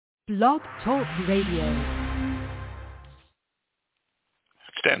Blog Talk Radio.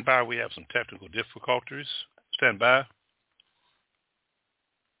 Stand by. We have some technical difficulties. Stand by.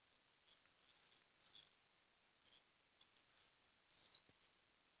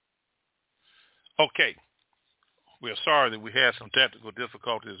 Okay. We're sorry that we had some technical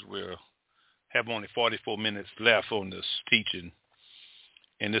difficulties. We have only 44 minutes left on this teaching,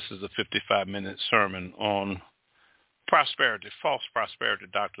 and this is a 55-minute sermon on prosperity, false prosperity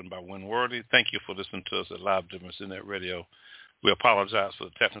doctrine by Worley. Thank you for listening to us at Live Difference Internet Radio. We apologize for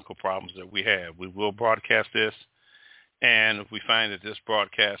the technical problems that we have. We will broadcast this, and if we find that this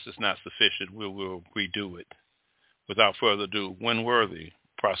broadcast is not sufficient, we will redo it. Without further ado, Worley,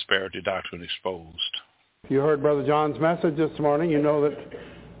 Prosperity Doctrine Exposed. If you heard Brother John's message this morning, you know that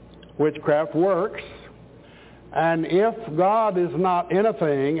witchcraft works. And if God is not in a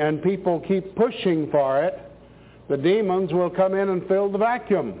thing and people keep pushing for it, the demons will come in and fill the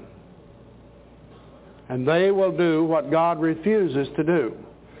vacuum. And they will do what God refuses to do.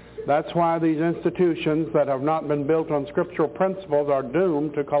 That's why these institutions that have not been built on scriptural principles are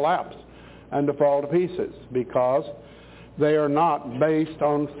doomed to collapse and to fall to pieces, because they are not based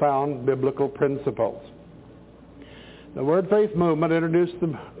on sound biblical principles. The Word Faith movement introduced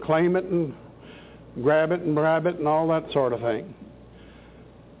the claim it and grab it and grab it and all that sort of thing.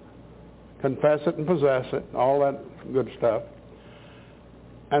 Confess it and possess it, all that good stuff.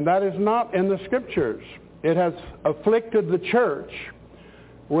 And that is not in the Scriptures. It has afflicted the church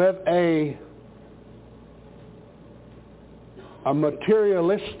with a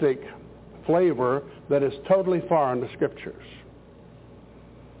materialistic flavor that is totally foreign to Scriptures.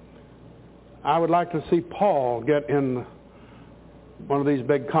 I would like to see Paul get in one of these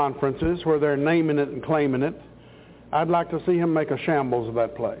big conferences where they're naming it and claiming it. I'd like to see him make a shambles of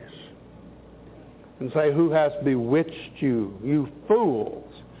that place and say, "Who has bewitched you, you fools?"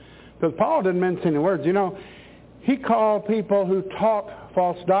 Because Paul didn't mince any words. You know, he called people who taught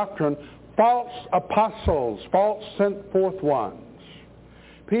false doctrine false apostles, false sent forth ones.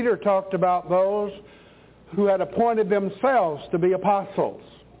 Peter talked about those who had appointed themselves to be apostles.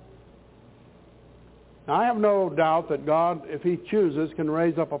 Now, I have no doubt that God, if he chooses, can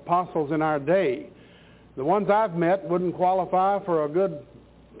raise up apostles in our day. The ones I've met wouldn't qualify for a good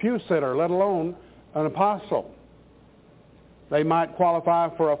pew sitter, let alone an apostle. They might qualify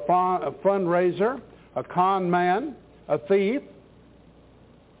for a fundraiser, a con man, a thief,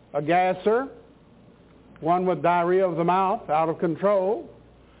 a gasser, one with diarrhea of the mouth, out of control.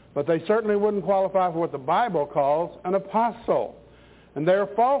 But they certainly wouldn't qualify for what the Bible calls an apostle. And they're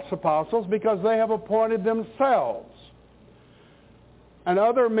false apostles because they have appointed themselves. And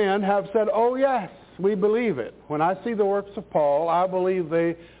other men have said, "Oh yes, we believe it. When I see the works of Paul, I believe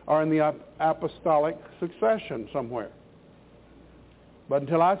they are in the apostolic succession somewhere." But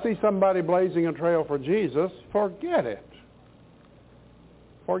until I see somebody blazing a trail for Jesus, forget it.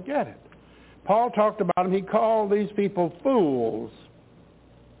 Forget it. Paul talked about them. He called these people fools.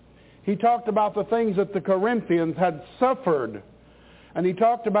 He talked about the things that the Corinthians had suffered. And he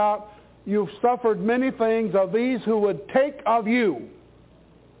talked about, "You've suffered many things of these who would take of you."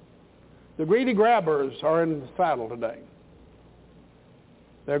 The greedy grabbers are in the saddle today.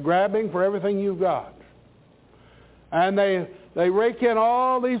 They're grabbing for everything you've got. And they rake in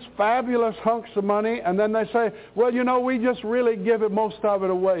all these fabulous hunks of money, and then they say, "Well, you know, we just really give it, most of it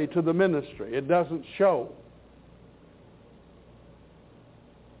away to the ministry. It doesn't show."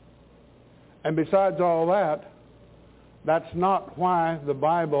 And besides all that, that's not why the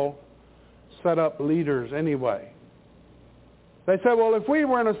Bible set up leaders anyway. They say, "Well, if we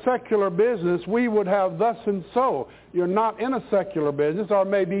were in a secular business, we would have thus and so." You're not in a secular business, or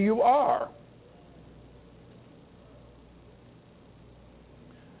maybe you are.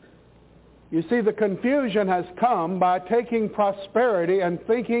 You see, the confusion has come by taking prosperity and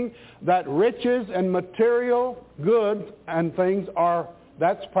thinking that riches and material goods and things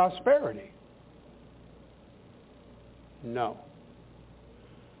that's prosperity. No.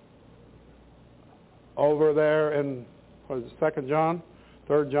 Over there in, what is it, 2 John,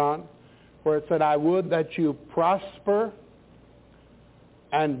 3 John, where it said, "I would that you prosper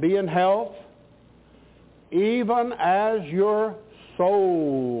and be in health, even as your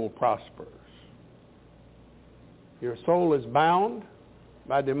soul prospers." Your soul is bound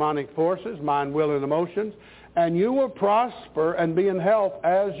by demonic forces, mind, will, and emotions, and you will prosper and be in health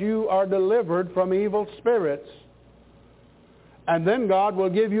as you are delivered from evil spirits. And then God will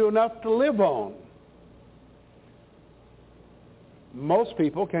give you enough to live on. Most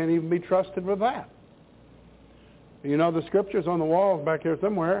people can't even be trusted with that. You know, the scripture's on the walls back here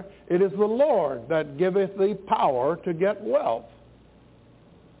somewhere. It is the Lord that giveth thee power to get wealth.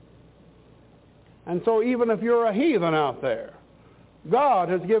 And so even if you're a heathen out there, God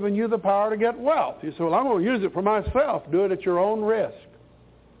has given you the power to get wealth. You say, well, I'm going to use it for myself. Do it at your own risk.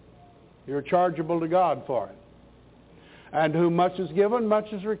 You're chargeable to God for it. And whom much is given,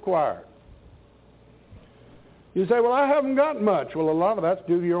 much is required. You say, well, I haven't got much. Well, a lot of that's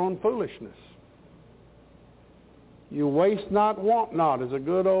due to your own foolishness. You waste not, want not is a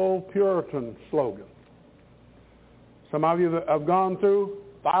good old Puritan slogan. Some of you have gone through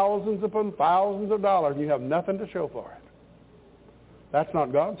thousands upon thousands of dollars and you have nothing to show for it. That's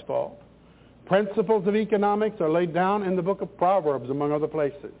not God's fault. Principles of economics are laid down in the book of Proverbs, among other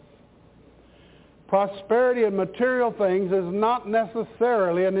places. Prosperity in material things is not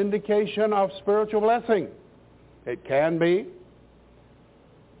necessarily an indication of spiritual blessing. It can be,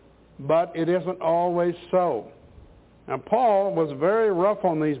 but it isn't always so. Now, Paul was very rough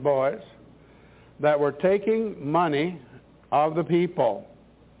on these boys that were taking money of the people.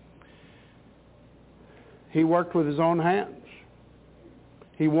 He worked with his own hands.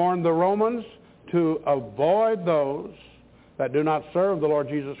 He warned the Romans to avoid those that do not serve the Lord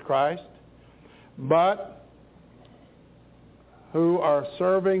Jesus Christ, but who are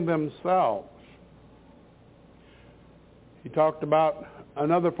serving themselves. He talked about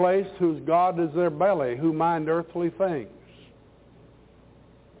another place, whose God is their belly, who mind earthly things.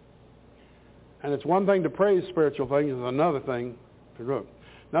 And it's one thing to praise spiritual things, it's another thing to do it.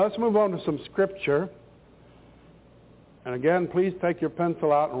 Now let's move on to some scripture. And again, please take your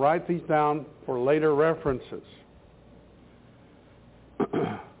pencil out and write these down for later references.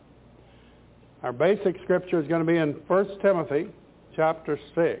 Our basic scripture is going to be in 1 Timothy chapter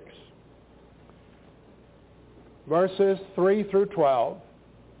 6, verses 3 through 12.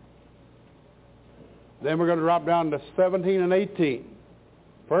 Then we're going to drop down to 17 and 18.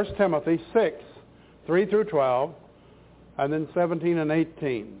 1 Timothy 6, 3 through 12, and then 17 and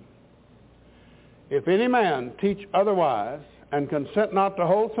 18. If any man teach otherwise, and consent not to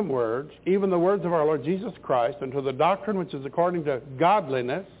wholesome words, even the words of our Lord Jesus Christ, and to the doctrine which is according to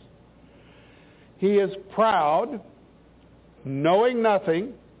godliness, he is proud, knowing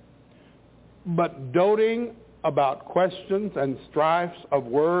nothing, but doting about questions and strifes of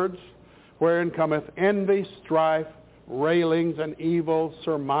words, wherein cometh envy, strife, railings, and evil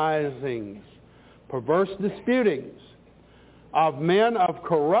surmisings, perverse disputings, of men of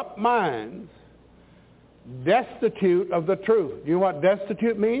corrupt minds, destitute of the truth. Do you know what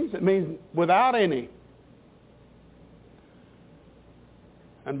destitute means? It means without any.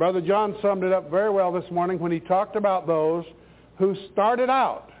 And Brother John summed it up very well this morning when he talked about those who started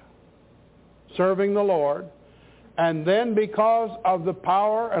out serving the Lord, and then because of the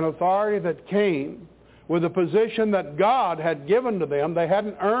power and authority that came with the position that God had given to them, they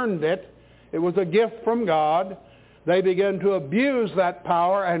hadn't earned it. It was a gift from God. They began to abuse that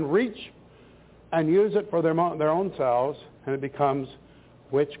power and reach and use it for their own selves, and it becomes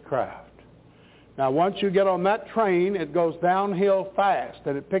witchcraft. Now, once you get on that train, it goes downhill fast,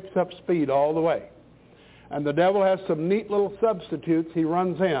 and it picks up speed all the way. And the devil has some neat little substitutes he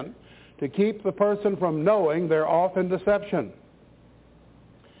runs in to keep the person from knowing they're off in deception.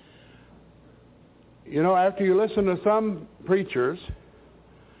 You know, after you listen to some preachers,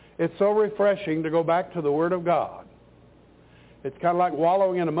 it's so refreshing to go back to the Word of God. It's kind of like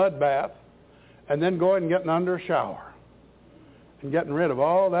wallowing in a mud bath and then going and getting under a shower and getting rid of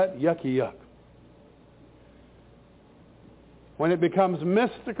all that yucky yuck. When it becomes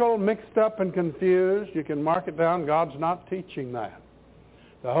mystical, mixed up, and confused, you can mark it down. God's not teaching that.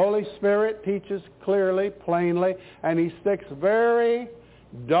 The Holy Spirit teaches clearly, plainly, and He sticks very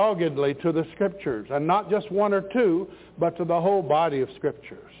doggedly to the Scriptures, and not just one or two, but to the whole body of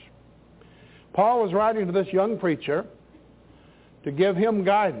Scriptures. Paul was writing to this young preacher to give him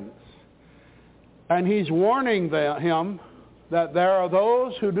guidance, and he's warning him that there are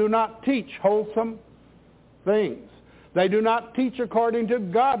those who do not teach wholesome things. They do not teach according to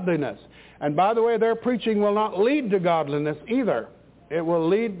godliness. And by the way, their preaching will not lead to godliness either. It will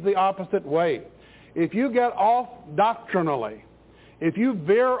lead the opposite way. If you get off doctrinally, if you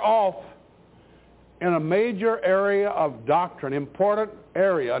veer off in a major area of doctrine, important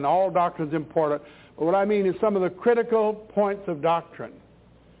area, and all doctrine is important, but what I mean is some of the critical points of doctrine.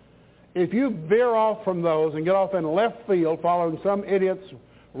 If you veer off from those and get off in left field following some idiot's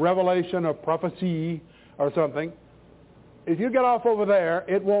revelation or prophecy or something, if you get off over there,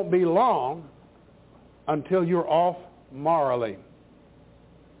 it won't be long until you're off morally.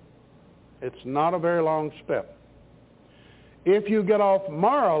 It's not a very long step. If you get off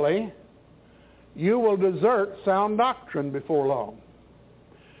morally, you will desert sound doctrine before long,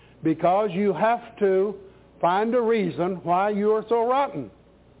 because you have to find a reason why you are so rotten.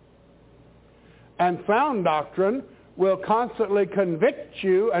 And sound doctrine will constantly convict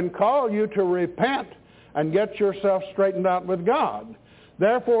you and call you to repent and get yourself straightened out with God.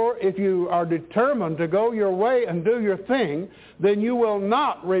 Therefore, if you are determined to go your way and do your thing, then you will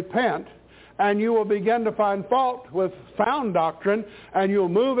not repent, and you will begin to find fault with sound doctrine, and you'll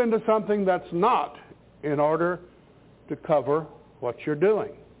move into something that's not, in order to cover what you're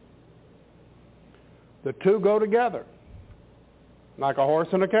doing. The two go together, like a horse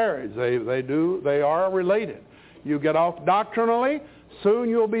and a carriage. They are related. You get off doctrinally, soon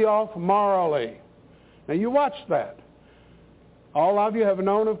you'll be off morally. Now you watch that. All of you have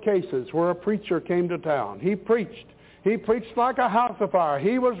known of cases where a preacher came to town. He preached. He preached like a house afire.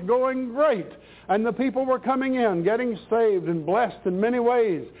 He was going great. And the people were coming in, getting saved and blessed in many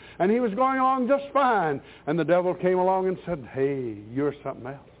ways. And he was going along just fine. And the devil came along and said, "Hey, you're something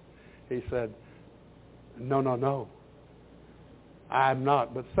else." He said, No. I'm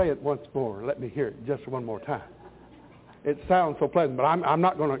not. But say it once more. Let me hear it just one more time. It sounds so pleasant, but I'm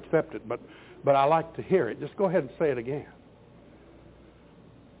not going to accept it. But I like to hear it. Just go ahead and say it again.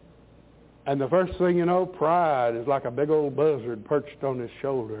 And the first thing you know, pride is like a big old buzzard perched on his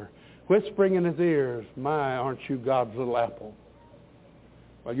shoulder, whispering in his ears, "My, aren't you God's little apple?"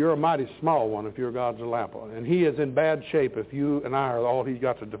 Well, you're a mighty small one if you're God's little apple. And he is in bad shape if you and I are all he's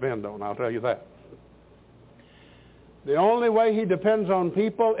got to depend on, I'll tell you that. The only way he depends on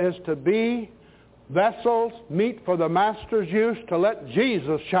people is to be vessels, meet for the Master's use, to let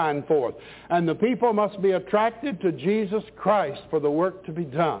Jesus shine forth. And the people must be attracted to Jesus Christ for the work to be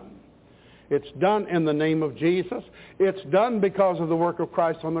done. It's done in the name of Jesus. It's done because of the work of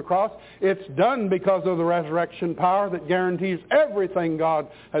Christ on the cross. It's done because of the resurrection power that guarantees everything God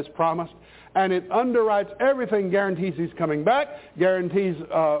has promised. And it underwrites everything, guarantees he's coming back, guarantees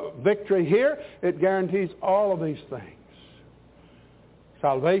victory here. It guarantees all of these things.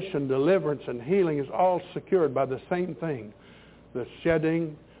 Salvation, deliverance, and healing is all secured by the same thing: the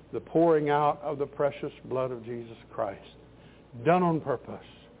shedding, the pouring out of the precious blood of Jesus Christ. Done on purpose,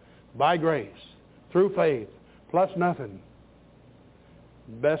 by grace, through faith, plus nothing.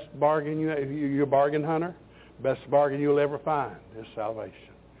 Best bargain, you're a bargain hunter, best bargain you'll ever find is salvation.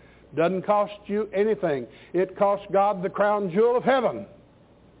 Doesn't cost you anything. It costs God the crown jewel of heaven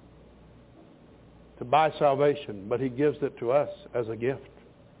to buy salvation, but he gives it to us as a gift.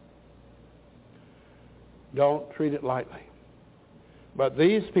 Don't treat it lightly. But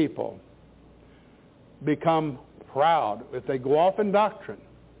these people become proud if they go off in doctrine.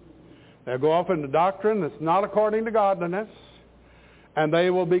 They'll go off into doctrine that's not according to godliness, and they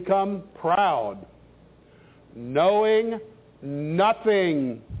will become proud, knowing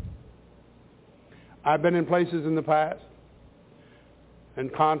nothing. I've been in places in the past, in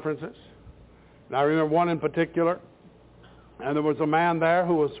conferences, and I remember one in particular, and there was a man there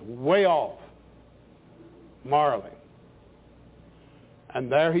who was way off morally.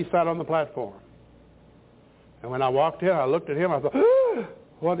 And there he sat on the platform. And when I walked in, I looked at him, I thought,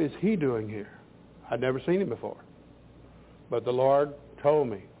 what is he doing here? I'd never seen him before. But the Lord told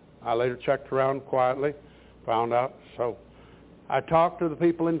me. I later checked around quietly, found out. So I talked to the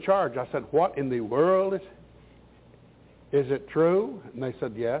people in charge. I said, what in the world is it true? And they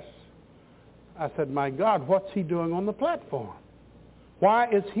said, yes. I said, my God, what's he doing on the platform? Why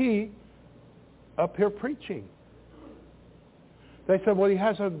is he up here preaching? They said, well, he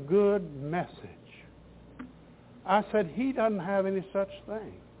has a good message. I said, he doesn't have any such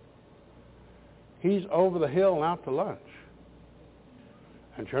thing. He's over the hill and out to lunch.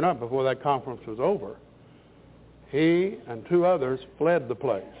 And sure enough, before that conference was over, he and two others fled the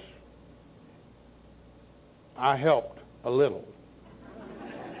place. I helped a little.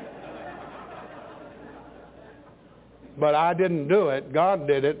 But I didn't do it. God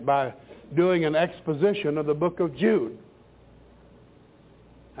did it by doing an exposition of the book of Jude.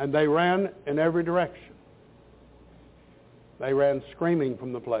 And they ran in every direction. They ran screaming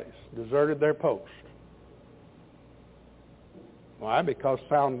from the place, deserted their post. Why? Because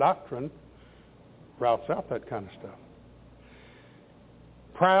sound doctrine routs out that kind of stuff.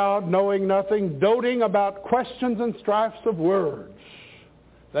 Proud, knowing nothing, doting about questions and strifes of words.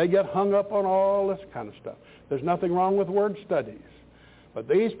 They get hung up on all this kind of stuff. There's nothing wrong with word studies. But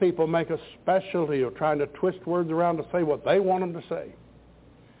these people make a specialty of trying to twist words around to say what they want them to say.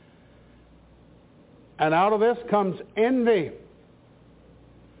 And out of this comes envy.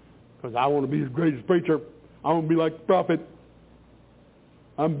 Because I want to be the greatest preacher. I want to be like the prophet.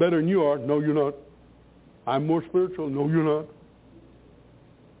 I'm better than you are. No, you're not. I'm more spiritual. No, you're not.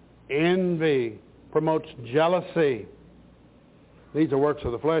 Envy promotes jealousy. These are works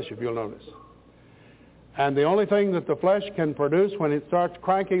of the flesh, if you'll notice. And the only thing that the flesh can produce, when it starts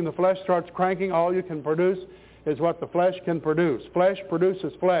cranking, the flesh starts cranking, all you can produce is what the flesh can produce. Flesh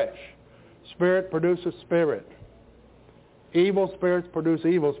produces flesh. Spirit produces spirit. Evil spirits produce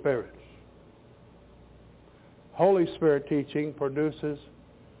evil spirits. Holy Spirit teaching produces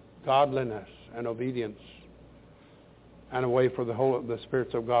godliness and obedience and a way for the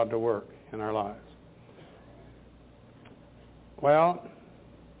spirits of God to work in our lives. Well,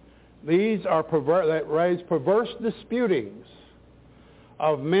 these are that raise perverse disputings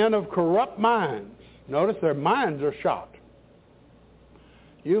of men of corrupt minds. Notice their minds are shot.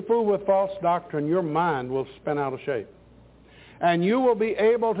 You fool with false doctrine, your mind will spin out of shape. And you will be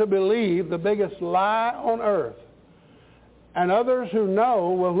able to believe the biggest lie on earth. And others who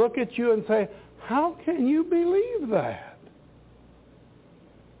know will look at you and say, how can you believe that?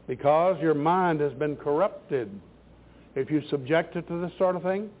 Because your mind has been corrupted. If you subject it to this sort of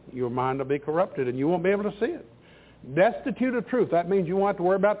thing, your mind will be corrupted and you won't be able to see it. Destitute of truth. That means you won't have to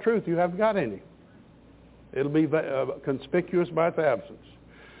worry about truth. You haven't got any. It'll be conspicuous by its absence.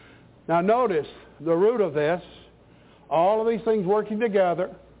 Now notice the root of this, all of these things working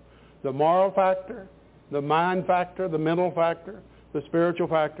together, the moral factor, the mind factor, the mental factor, the spiritual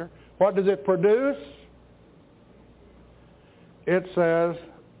factor. What does it produce? It says,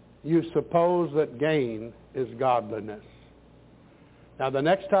 you suppose that gain is godliness. Now the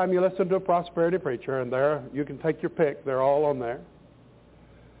next time you listen to a prosperity preacher, and there you can take your pick, they're all on there.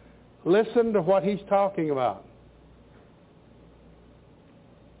 Listen to what he's talking about.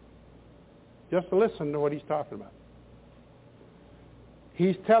 Just listen to what he's talking about.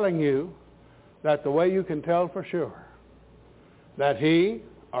 He's telling you that the way you can tell for sure that he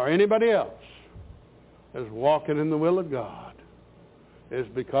or anybody else is walking in the will of God is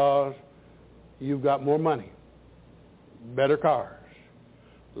because you've got more money, better cars,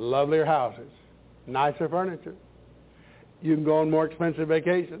 lovelier houses, nicer furniture. You can go on more expensive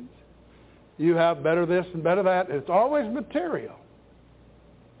vacations. You have better this and better that. It's always material.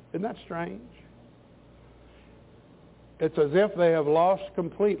 Isn't that strange? It's as if they have lost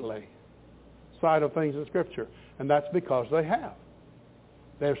completely sight of things in Scripture. And that's because they have.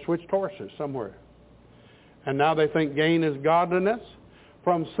 They have switched horses somewhere. And now they think gain is godliness.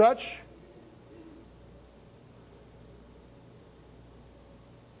 From such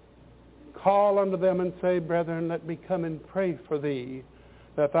call unto them and say, brethren, let me come and pray for thee,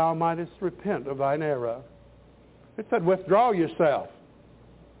 that thou mightest repent of thine error. It said, withdraw yourself.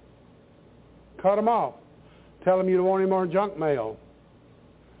 Cut them off. Tell them you don't want any more junk mail.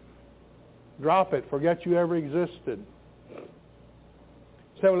 Drop it. Forget you ever existed.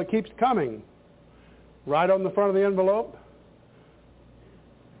 Say, well, it keeps coming. Right on the front of the envelope,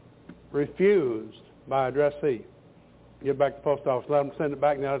 refused by addressee. Get back to the post office. Let them send it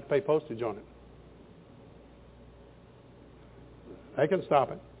back, and they'll have to pay postage on it. They can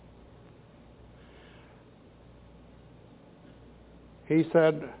stop it. He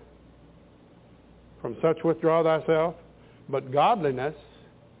said, from such withdraw thyself, but godliness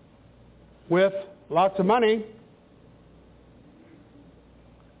with lots of money.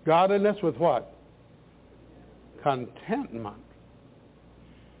 Godliness with what? Contentment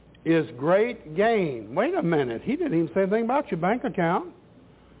is great gain. Wait a minute. He didn't even say anything about your bank account.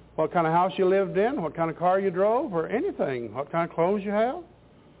 What kind of house you lived in, what kind of car you drove, or anything. What kind of clothes you have.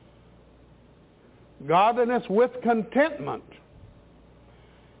 Godliness with contentment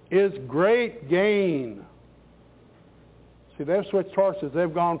is great gain. See, they've switched horses.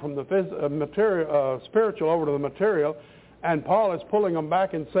 They've gone from the spiritual over to the material, and Paul is pulling them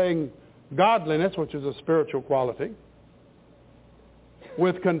back and saying godliness, which is a spiritual quality,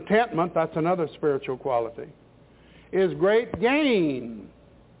 with contentment, that's another spiritual quality, is great gain.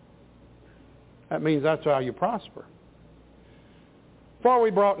 That means that's how you prosper. For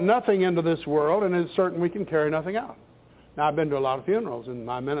we brought nothing into this world, and it's certain we can carry nothing out. Now, I've been to a lot of funerals in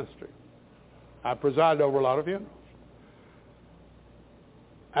my ministry. I presided over a lot of funerals.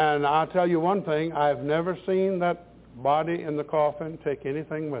 And I'll tell you one thing, I've never seen that body in the coffin take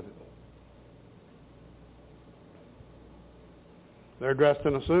anything with it. They're dressed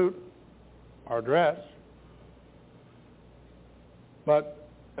in a suit or dress.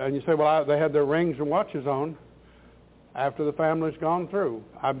 And you say, well, they had their rings and watches on after the family's gone through.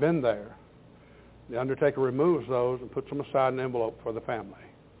 I've been there. The undertaker removes those and puts them aside in an envelope for the family.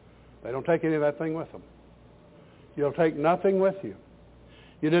 They don't take any of that thing with them. You'll take nothing with you.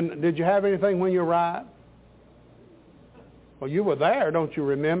 Did you have anything when you arrived? Well, you were there, don't you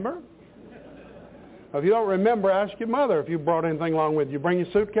remember? If you don't remember, ask your mother if you brought anything along with you. Bring your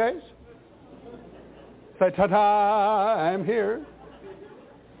suitcase. Say, ta-da, I'm here.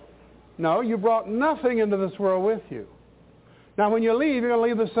 No, you brought nothing into this world with you. Now, when you leave, you're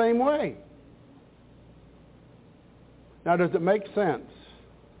going to leave the same way. Now, does it make sense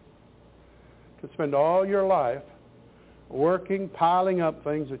to spend all your life working, piling up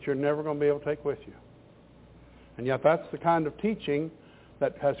things that you're never going to be able to take with you? And yet that's the kind of teaching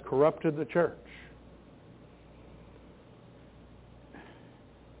that has corrupted the church.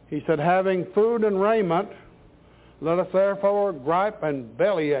 He said, having food and raiment, let us therefore gripe and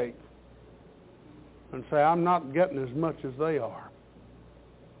bellyache and say, I'm not getting as much as they are.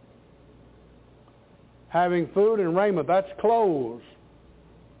 Having food and raiment, that's clothes.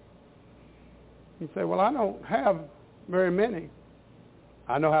 You say, well, I don't have very many.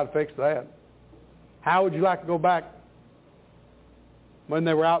 I know how to fix that. How would you like to go back when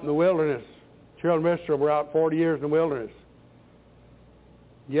they were out in the wilderness? Children of Israel were out 40 years in the wilderness.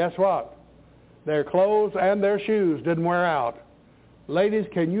 Guess what? Their clothes and their shoes didn't wear out. Ladies,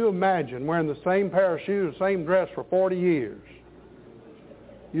 can you imagine wearing the same pair of shoes, same dress for 40 years?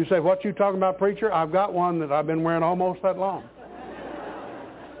 You say, what you talking about, preacher? I've got one that I've been wearing almost that long.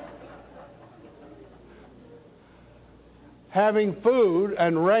 Having food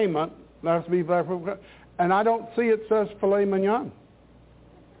and raiment, let us be therefore. And I don't see it says filet mignon.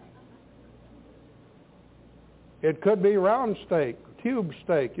 It could be round steak, cube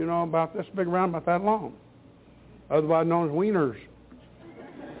steak, about this big round, about that long. Otherwise known as wieners.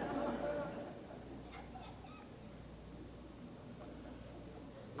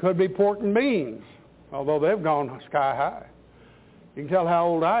 Could be pork and beans, although they've gone sky high. You can tell how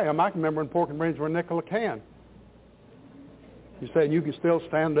old I am. I can remember when pork and beans were a nickel a can. You say you can still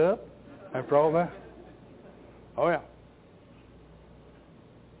stand up after all that? Oh, yeah.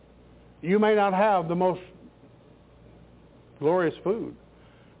 You may not have the most glorious food,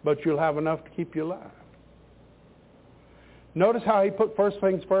 but you'll have enough to keep you alive. Notice how he put first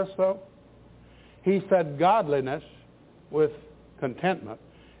things first, though. He said godliness with contentment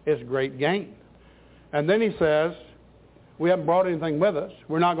is great gain. And then he says, we haven't brought anything with us.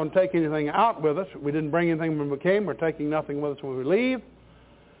 We're not going to take anything out with us. We didn't bring anything when we came. We're taking nothing with us when we leave.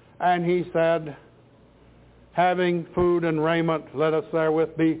 And he said, having food and raiment, let us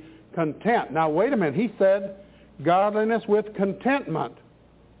therewith be content. Now, wait a minute. He said, godliness with contentment.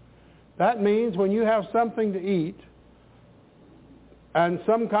 That means when you have something to eat and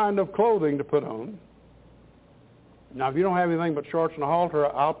some kind of clothing to put on. Now, if you don't have anything but shorts and a halter,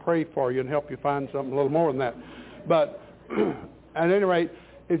 I'll pray for you and help you find something a little more than that. But at any rate,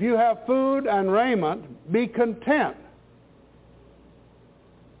 if you have food and raiment, be content.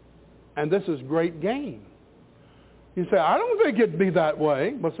 And this is great gain. You say, I don't think it'd be that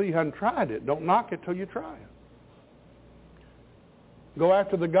way. Well, see, you haven't tried it. Don't knock it till you try it. Go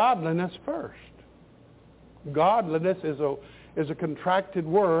after the godliness first. Godliness is a contracted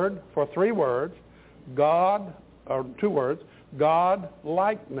word for three words. God, or two words,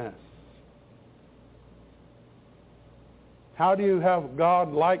 God-likeness. How do you have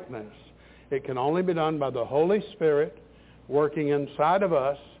God-likeness? It can only be done by the Holy Spirit working inside of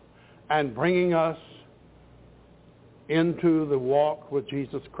us and bringing us into the walk with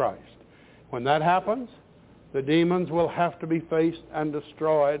Jesus Christ. When that happens, the demons will have to be faced and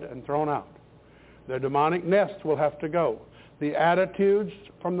destroyed and thrown out. Their demonic nests will have to go. The attitudes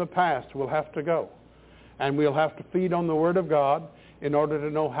from the past will have to go. And we'll have to feed on the Word of God in order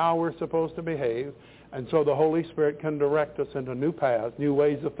to know how we're supposed to behave. And so the Holy Spirit can direct us into new paths, new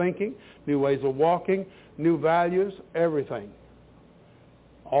ways of thinking, new ways of walking, new values, everything.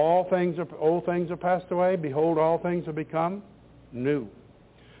 Old things are passed away. Behold, all things have become new.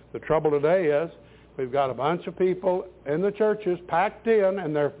 The trouble today is we've got a bunch of people in the churches packed in,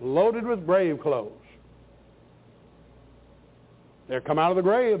 and they're loaded with grave clothes. They're come out of the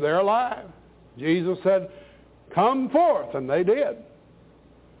grave. They're alive. Jesus said, come forth, and they did.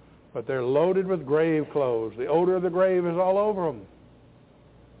 But they're loaded with grave clothes. The odor of the grave is all over them.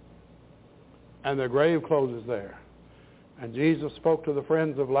 And their grave clothes is there. And Jesus spoke to the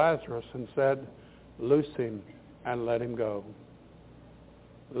friends of Lazarus and said, loose him and let him go.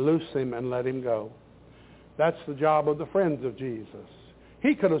 Loose him and let him go. That's the job of the friends of Jesus.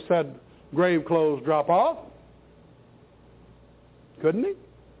 He could have said, grave clothes drop off. Couldn't he?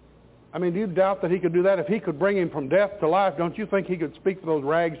 I mean, do you doubt that he could do that? If he could bring him from death to life, don't you think he could speak for those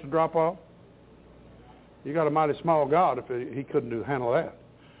rags to drop off? You got a mighty small God if he couldn't handle that.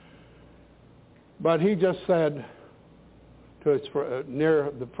 But he just said to his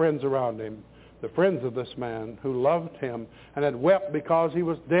near the friends around him, the friends of this man who loved him and had wept because he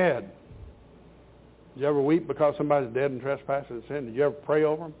was dead. Did you ever weep because somebody's dead in trespasses and sin? Did you ever pray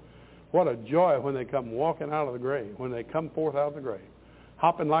over them? What a joy when they come walking out of the grave, when they come forth out of the grave.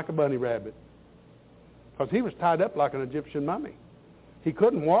 hopping like a bunny rabbit. Because he was tied up like an Egyptian mummy. He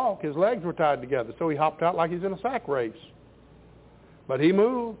couldn't walk. His legs were tied together. So he hopped out like he's in a sack race. But he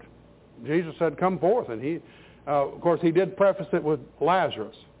moved. Jesus said, come forth. And he, of course, he did preface it with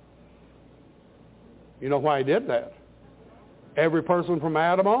Lazarus. You know why he did that? Every person from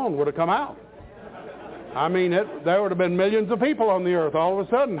Adam on would have come out. I mean, there would have been millions of people on the earth all of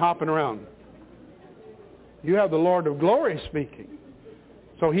a sudden hopping around. You have the Lord of glory speaking.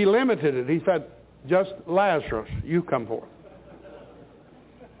 So he limited it. He said, just Lazarus, you come forth.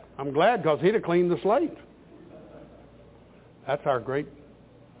 I'm glad, because he'd have cleaned the slate. That's our great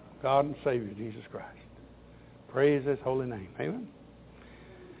God and Savior, Jesus Christ. Praise his holy name. Amen.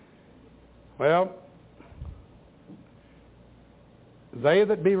 Well, they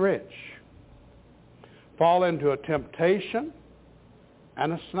that be rich fall into a temptation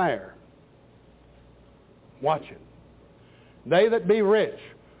and a snare. Watch it. They that be rich,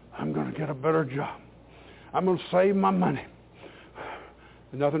 I'm going to get a better job. I'm going to save my money.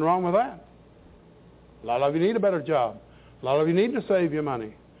 There's nothing wrong with that. A lot of you need a better job. A lot of you need to save your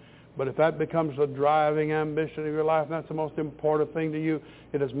money. But if that becomes the driving ambition of your life, and that's the most important thing to you,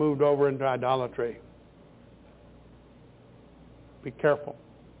 it has moved over into idolatry. Be careful.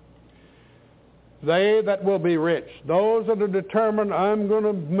 They that will be rich, those that are determined, I'm going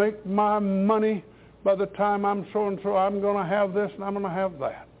to make my money by the time I'm so-and-so, I'm going to have this and I'm going to have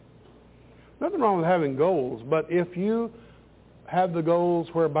that. Nothing wrong with having goals, but if you have the goals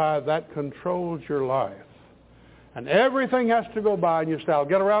whereby that controls your life, and everything has to go by, and you say, I'll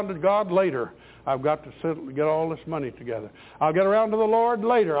get around to God later. I've got to get all this money together. I'll get around to the Lord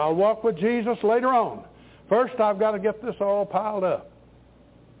later. I'll walk with Jesus later on. First, I've got to get this all piled up.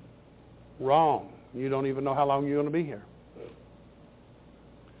 Wrong. You don't even know how long you're going to be here.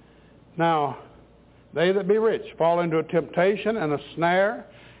 Now, they that be rich fall into a temptation and a snare,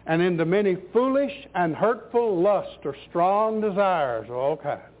 and into many foolish and hurtful lusts or strong desires of all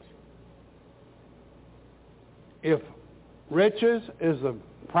kinds. If riches is the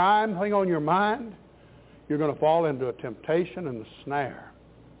prime thing on your mind, you're going to fall into a temptation and a snare.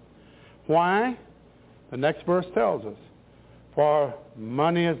 Why? The next verse tells us, for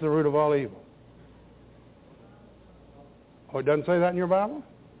money is the root of all evil. Oh, it doesn't say that in your Bible?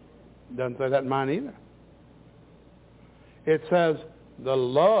 It doesn't say that in mine either. It says the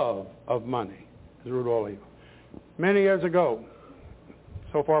love of money is the root of all evil. Many years ago,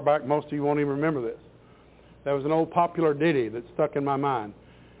 so far back most of you won't even remember this, there was an old popular ditty that stuck in my mind.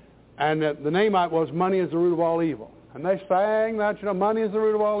 And the name of it was Money is the Root of All Evil. And they sang that, money is the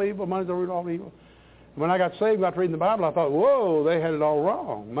root of all evil, money is the root of all evil. When I got saved after reading the Bible, I thought, whoa, they had it all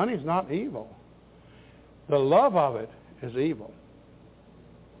wrong. Money's not evil. The love of it is evil.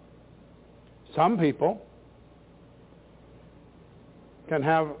 Some people can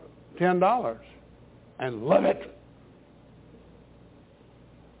have $10 and love it.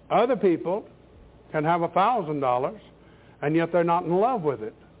 Other people can have $1,000 and yet they're not in love with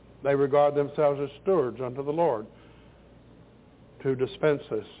it. They regard themselves as stewards unto the Lord to dispense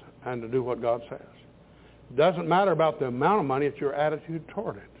this and to do what God says. It doesn't matter about the amount of money, it's your attitude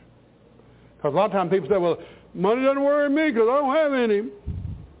toward it. Because a lot of times people say, well, money doesn't worry me because I don't have any.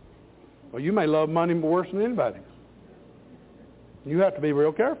 Well, you may love money worse than anybody. You have to be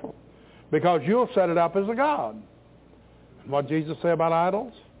real careful because you'll set it up as a god. And what Jesus said about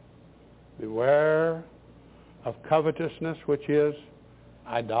idols? Beware of covetousness, which is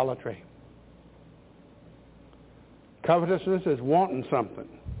idolatry. Covetousness is wanting something.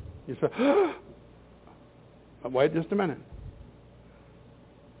 You say, wait just a minute.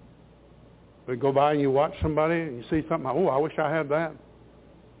 We go by and you watch somebody and you see something, oh, I wish I had that.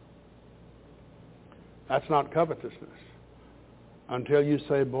 That's not covetousness. Until you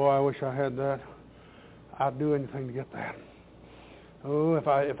say, boy, I wish I had that. I'd do anything to get that. Oh, if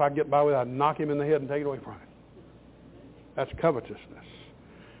I get by with it, I'd knock him in the head and take it away from him. That's covetousness.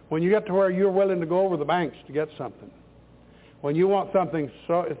 When you get to where you're willing to go over the banks to get something, when you want something,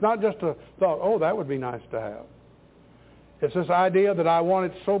 so it's not just a thought, oh, that would be nice to have. It's this idea that I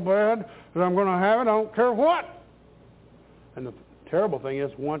want it so bad that I'm going to have it, I don't care what. And the terrible thing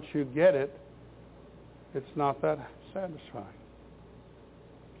is, once you get it, it's not that satisfying.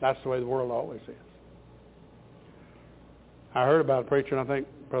 That's the way the world always is. I heard about a preacher, and I think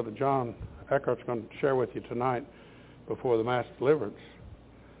Brother John Eckhart's going to share with you tonight before the mass deliverance,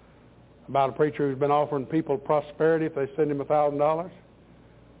 about a preacher who's been offering people prosperity if they send him $1,000.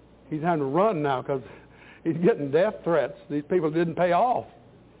 He's having to run now because he's getting death threats. These people didn't pay off.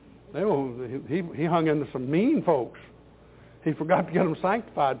 He hung into some mean folks. He forgot to get them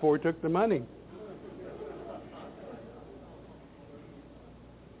sanctified before he took the money.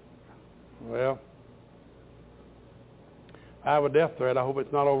 Well, I have a death threat. I hope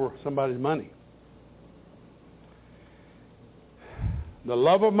it's not over somebody's money. The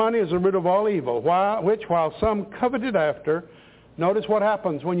love of money is the root of all evil, which while some coveted after, notice what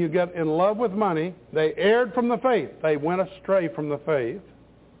happens when you get in love with money. They erred from the faith. They went astray from the faith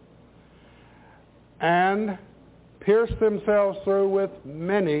and pierced themselves through with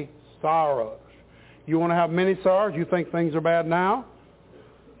many sorrows. You want to have many sorrows? You think things are bad now?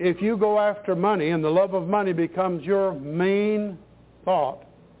 If you go after money and the love of money becomes your main thought,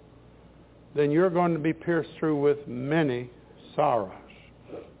 then you're going to be pierced through with many sorrows.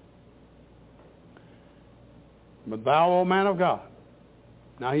 But thou, O man of God.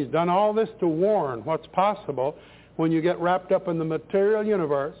 Now he's done all this to warn what's possible when you get wrapped up in the material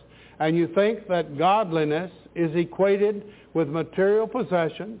universe and you think that godliness is equated with material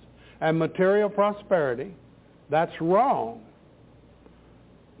possessions and material prosperity. That's wrong.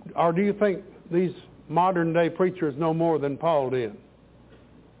 Or do you think these modern day preachers know more than Paul did?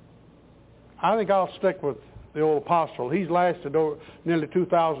 I think I'll stick with the old apostle. He's lasted over nearly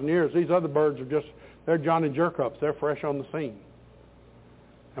 2,000 years. These other birds are just, they're Johnny Jerk-ups. They're fresh on the scene.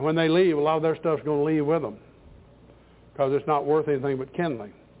 And when they leave, a lot of their stuff's going to leave with them because it's not worth anything but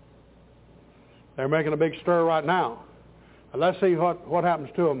kindling. They're making a big stir right now. And let's see what happens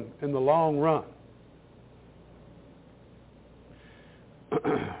to them in the long run.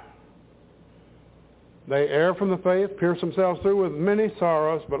 They err from the faith, pierce themselves through with many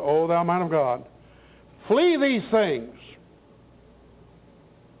sorrows, but O thou man of God, flee these things.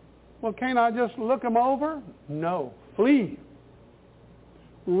 Well, can't I just look them over? No. Flee.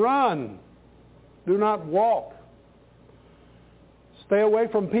 Run. Do not walk. Stay away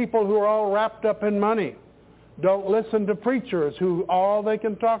from people who are all wrapped up in money. Don't listen to preachers who all they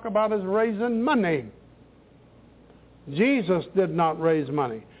can talk about is raising money. Jesus did not raise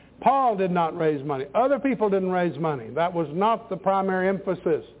money. Paul did not raise money. Other people didn't raise money. That was not the primary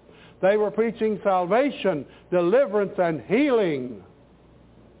emphasis. They were preaching salvation, deliverance, and healing.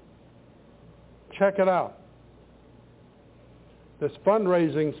 Check it out. This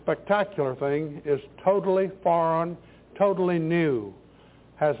fundraising spectacular thing is totally foreign, totally new,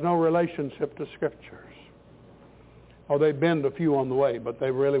 has no relationship to Scriptures. Oh, they bend a few on the way, but they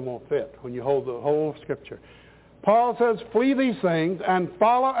really won't fit when you hold the whole Scripture. Paul says, flee these things and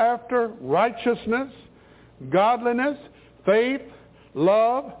follow after righteousness, godliness, faith,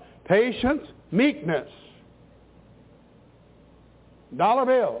 love, patience, meekness. Dollar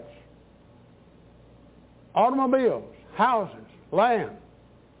bills, automobiles, houses, land.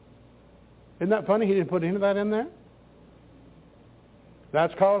 Isn't that funny? He didn't put any of that in there.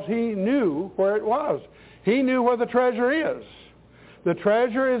 That's because he knew where it was. He knew where the treasure is. The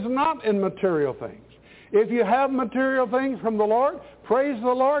treasure is not in material things. If you have material things from the Lord, praise the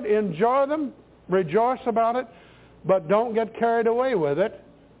Lord, enjoy them, rejoice about it, but don't get carried away with it.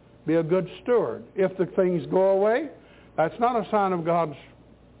 Be a good steward. If the things go away, that's not a sign of God's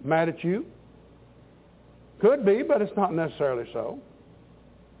mad at you. Could be, but it's not necessarily so.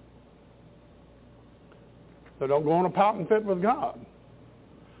 So don't go on a pouting fit with God.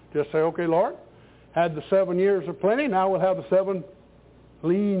 Just say, okay, Lord, had the 7 years of plenty, now we'll have the 7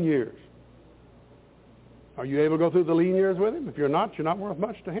 lean years. Are you able to go through the lean years with him? If you're not worth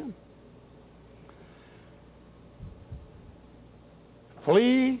much to him.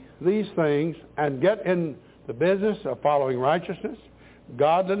 Flee these things and get in the business of following righteousness,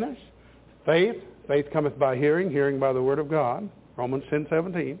 godliness, faith. Faith cometh by hearing, hearing by the word of God. Romans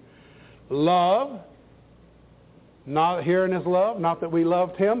 10:17. Love. Not herein is love, not that we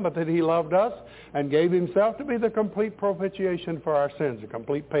loved him, but that he loved us and gave himself to be the complete propitiation for our sins, a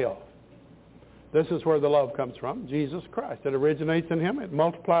complete payoff. This is where the love comes from, Jesus Christ. It originates in him, it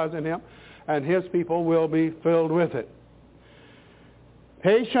multiplies in him, and his people will be filled with it.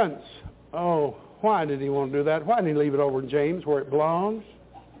 Patience. Oh, why did he want to do that? Why didn't he leave it over in James where it belongs?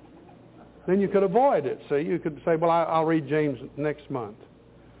 Then you could avoid it. See, you could say, well, I'll read James next month.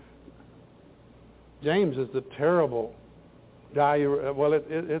 James is the terrible well,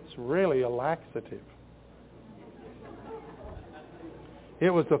 it's really a laxative. It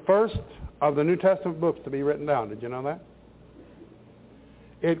was the first of the New Testament books to be written down. Did you know that?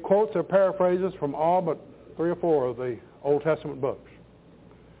 It quotes or paraphrases from all but 3 or 4 of the Old Testament books.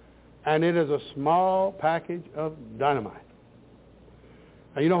 And it is a small package of dynamite.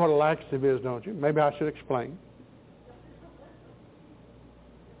 Now, you know what a laxative is, don't you? Maybe I should explain.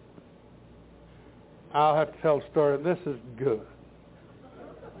 I'll have to tell a story. This is good.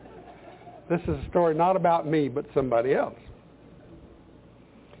 This is a story not about me, but somebody else.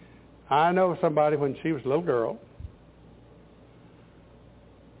 I know somebody when she was a little girl.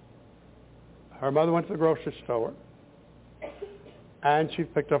 her mother went to the grocery store, and she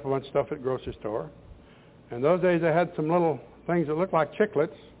picked up a bunch of stuff at the grocery store. In those days, they had some little things that looked like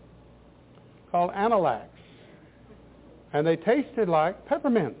chiclets called Analacs, and they tasted like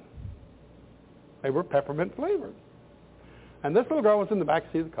peppermint. They were peppermint flavored. And this little girl was in the back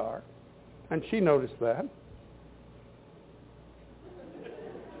seat of the car, and she noticed that.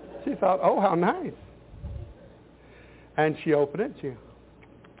 She thought, oh, how nice. And she opened it. She,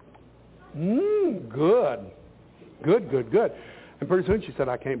 good. Good. And pretty soon she said,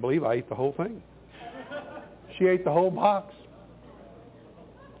 I can't believe I ate the whole thing. She ate the whole box.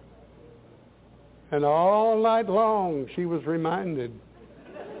 And all night long she was reminded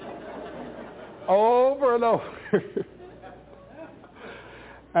over and over.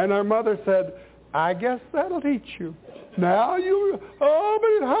 And her mother said, I guess that'll teach you. Now you, oh, but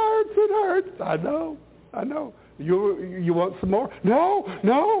it hurts. I know. You want some more?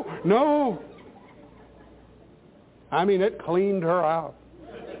 No. I mean, it cleaned her out.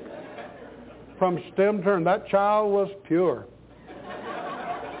 From stem to turn, that child was pure.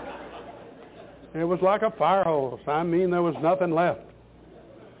 It was like a fire hose. I mean, there was nothing left.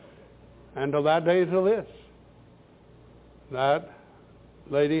 And to that day to this, that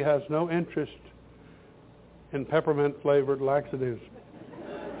lady has no interest in peppermint-flavored laxatives.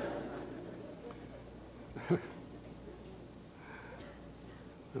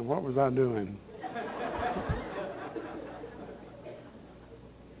 And what was I doing?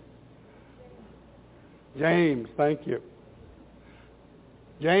 James, thank you.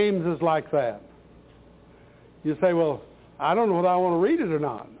 James is like that. You say, well, I don't know whether I want to read it or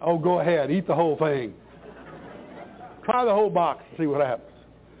not. Oh, go ahead. Eat the whole thing. Try the whole box and see what happens.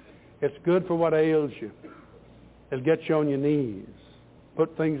 It's good for what ails you. It'll get you on your knees.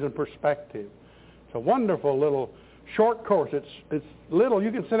 Put things in perspective. It's a wonderful little short course. It's little.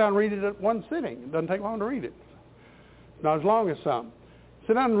 You can sit down and read it at one sitting. It doesn't take long to read it. It's not as long as some.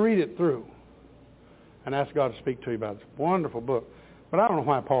 Sit down and read it through and ask God to speak to you about it. It's a wonderful book. But I don't know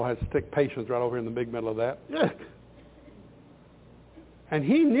why Paul has to stick patience right over in the big middle of that. And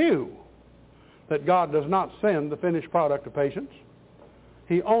he knew that God does not send the finished product of patience.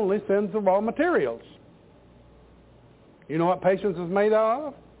 He only sends the raw materials. You know what patience is made out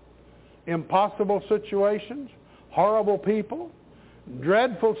of? Impossible situations, horrible people,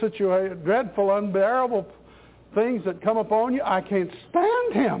 dreadful situations, dreadful, unbearable things that come upon you. I can't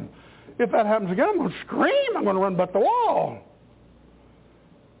stand him. If that happens again, I'm going to scream. I'm going to run but the wall.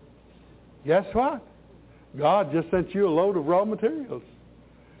 Guess what? God just sent you a load of raw materials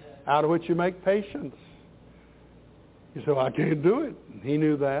out of which you make patience. You say, well, I can't do it. He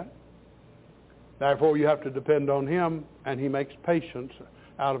knew that. Therefore, you have to depend on him, and he makes patience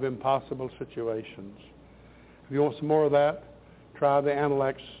out of impossible situations. If you want some more of that, try the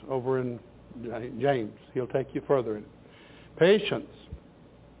Analects over in James. He'll take you further in it. Patience.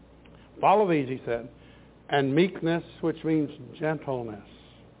 Follow these, he said. And meekness, which means gentleness.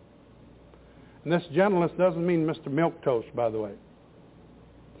 And this gentleness doesn't mean Mr. Milquetoast, by the way.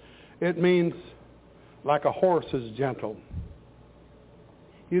 It means like a horse is gentle.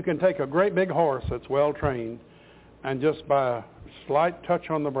 You can take a great big horse that's well trained, and just by a slight touch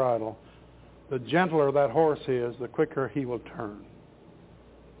on the bridle, the gentler that horse is, the quicker he will turn.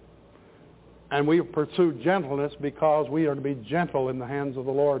 And we pursue gentleness because we are to be gentle in the hands of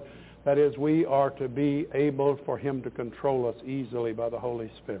the Lord. That is, we are to be able for him to control us easily by the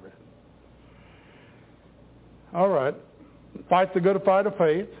Holy Spirit. All right. Fight the good fight of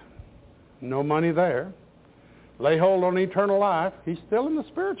faith. No money there. Lay hold on eternal life. He's still in the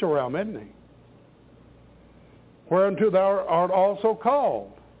spiritual realm, isn't he? Whereunto thou art also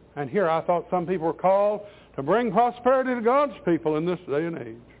called. And here I thought some people were called to bring prosperity to God's people in this day and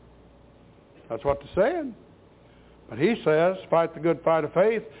age. That's what they're saying. But he says, fight the good fight of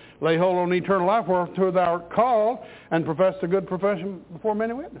faith, lay hold on eternal life, whereunto thou art called, and profess the good profession before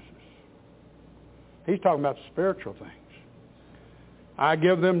many witnesses. He's talking about spiritual things. I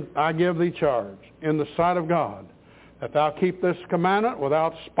give thee charge in the sight of God, that thou keep this commandment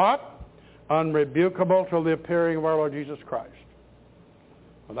without spot, unrebukable till the appearing of our Lord Jesus Christ.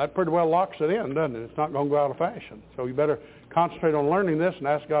 Well, that pretty well locks it in, doesn't it? It's not going to go out of fashion. So you better concentrate on learning this and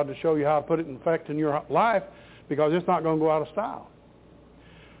ask God to show you how to put it in effect in your life, because it's not going to go out of style.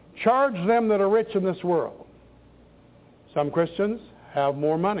 Charge them that are rich in this world. Some Christians have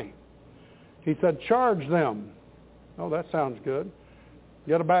more money. He said, charge them. Oh, that sounds good.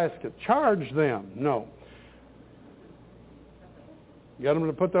 Get a basket. Charge them. No. Get them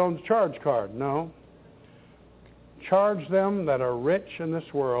to put that on the charge card. No. Charge them that are rich in this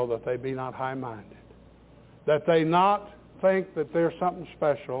world, that they be not high-minded. That they not think that they're something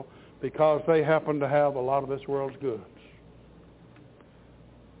special because they happen to have a lot of this world's goods.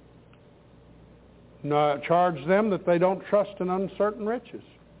 Now, charge them that they don't trust in uncertain riches.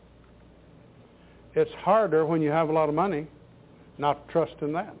 It's harder when you have a lot of money not to trust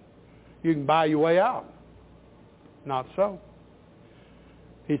in that. You can buy your way out. Not so.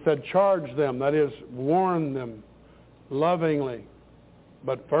 He said, charge them, that is, warn them lovingly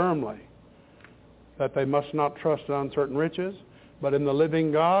but firmly that they must not trust in uncertain riches, but in the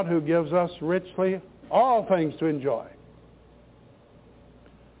living God who gives us richly all things to enjoy.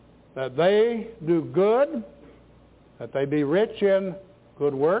 That they do good, that they be rich in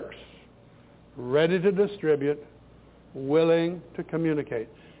good works, ready to distribute, willing to communicate.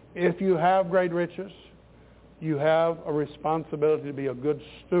 If you have great riches, you have a responsibility to be a good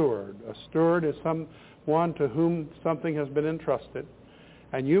steward. A steward is someone to whom something has been entrusted.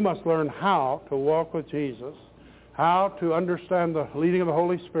 And you must learn how to walk with Jesus, how to understand the leading of the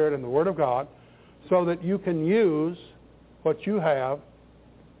Holy Spirit and the Word of God, so that you can use what you have,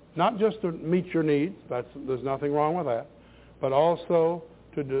 not just to meet your needs, there's nothing wrong with that, but also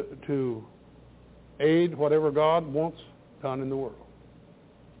to aid whatever God wants done in the world.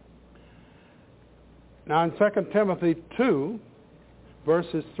 Now in 2 Timothy 2,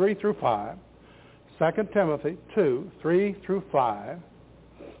 verses 3 through 5, 2 Timothy 2, 3 through 5,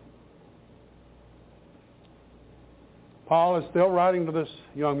 Paul is still writing to this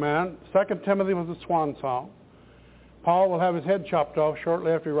young man. 2 Timothy was a swan song. Paul will have his head chopped off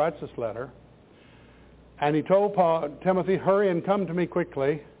shortly after he writes this letter. And he told Timothy, hurry and come to me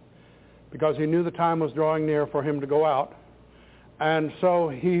quickly, because he knew the time was drawing near for him to go out. And so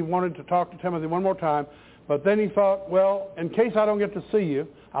he wanted to talk to Timothy one more time, but then he thought, well, in case I don't get to see you,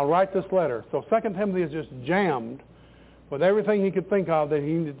 I'll write this letter. So 2 Timothy is just jammed with everything he could think of that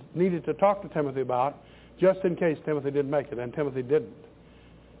he needed to talk to Timothy about, just in case Timothy didn't make it, and Timothy didn't.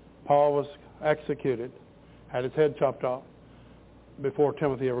 Paul was executed, had his head chopped off before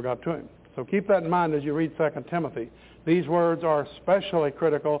Timothy ever got to him. So keep that in mind as you read 2 Timothy. These words are especially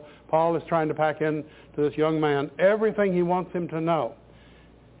critical. Paul is trying to pack in to this young man everything he wants him to know.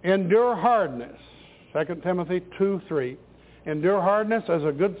 Endure hardness, 2 Timothy 2:3. Endure hardness as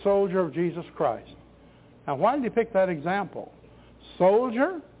a good soldier of Jesus Christ. Now, why did he pick that example?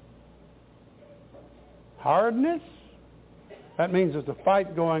 Soldier? Hardness? That means there's a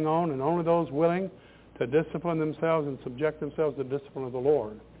fight going on, and only those willing to discipline themselves and subject themselves to the discipline of the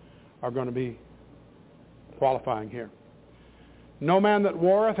Lord are going to be qualifying here. No man that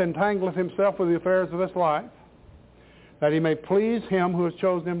warreth entangleth himself with the affairs of this life, that he may please him who has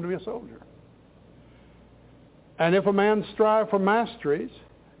chosen him to be a soldier. And if a man strive for masteries,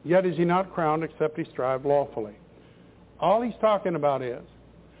 yet is he not crowned except he strive lawfully. All he's talking about is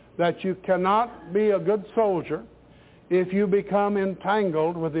that you cannot be a good soldier if you become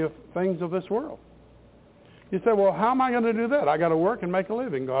entangled with the things of this world. You say, well, how am I going to do that? I got to work and make a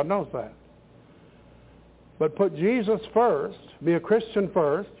living. God knows that. But put Jesus first, be a Christian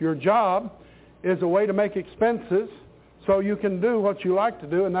first. Your job is a way to make expenses so you can do what you like to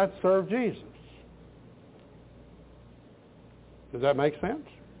do, and that's serve Jesus. Does that make sense?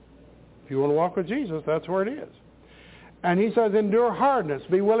 If you want to walk with Jesus, that's where it is. And he says, endure hardness.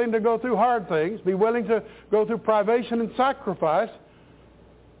 Be willing to go through hard things. Be willing to go through privation and sacrifice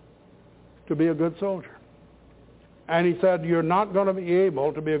to be a good soldier. And he said, you're not going to be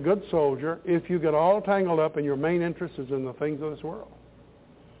able to be a good soldier if you get all tangled up and your main interest is in the things of this world.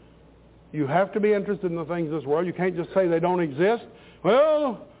 You have to be interested in the things of this world. You can't just say they don't exist.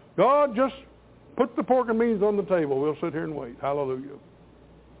 Well, God, just put the pork and beans on the table. We'll sit here and wait. Hallelujah.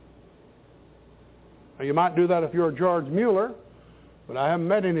 Now, you might do that if you're a George Mueller, but I haven't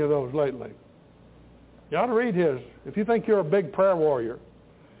met any of those lately. You ought to read his. If you think you're a big prayer warrior,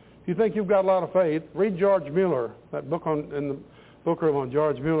 if you think you've got a lot of faith, read George Mueller, that book in the book room on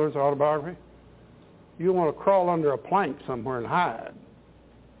George Mueller's autobiography. You want to crawl under a plank somewhere and hide.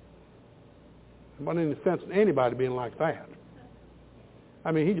 There wasn't any sense in anybody being like that.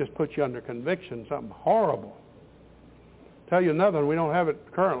 I mean, he just puts you under conviction, something horrible. Tell you another one, we don't have it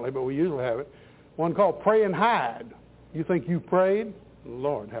currently, but we usually have it. One called Pray and Hide. You think you prayed?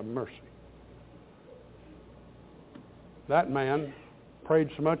 Lord, have mercy. That man prayed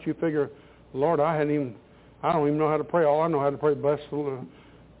so much you figure, Lord, I don't even know how to pray. All I know how to pray, bless them,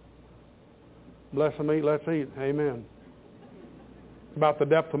 eat, let's eat. Amen. About the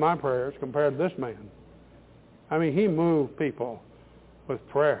depth of my prayers compared to this man. I mean, he moved people with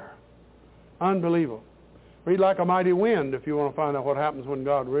prayer. Unbelievable. Read Like a Mighty Wind if you want to find out what happens when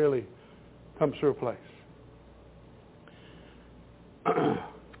God really comes through a place.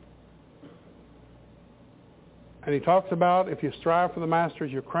 And he talks about if you strive for the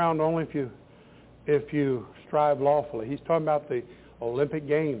masters, you're crowned only if you strive lawfully. He's talking about the Olympic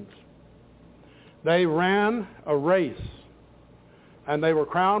Games. They ran a race, and they were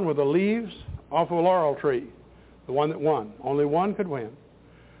crowned with the leaves off of a laurel tree, the one that won. Only one could win.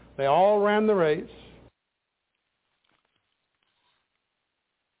 They all ran the race.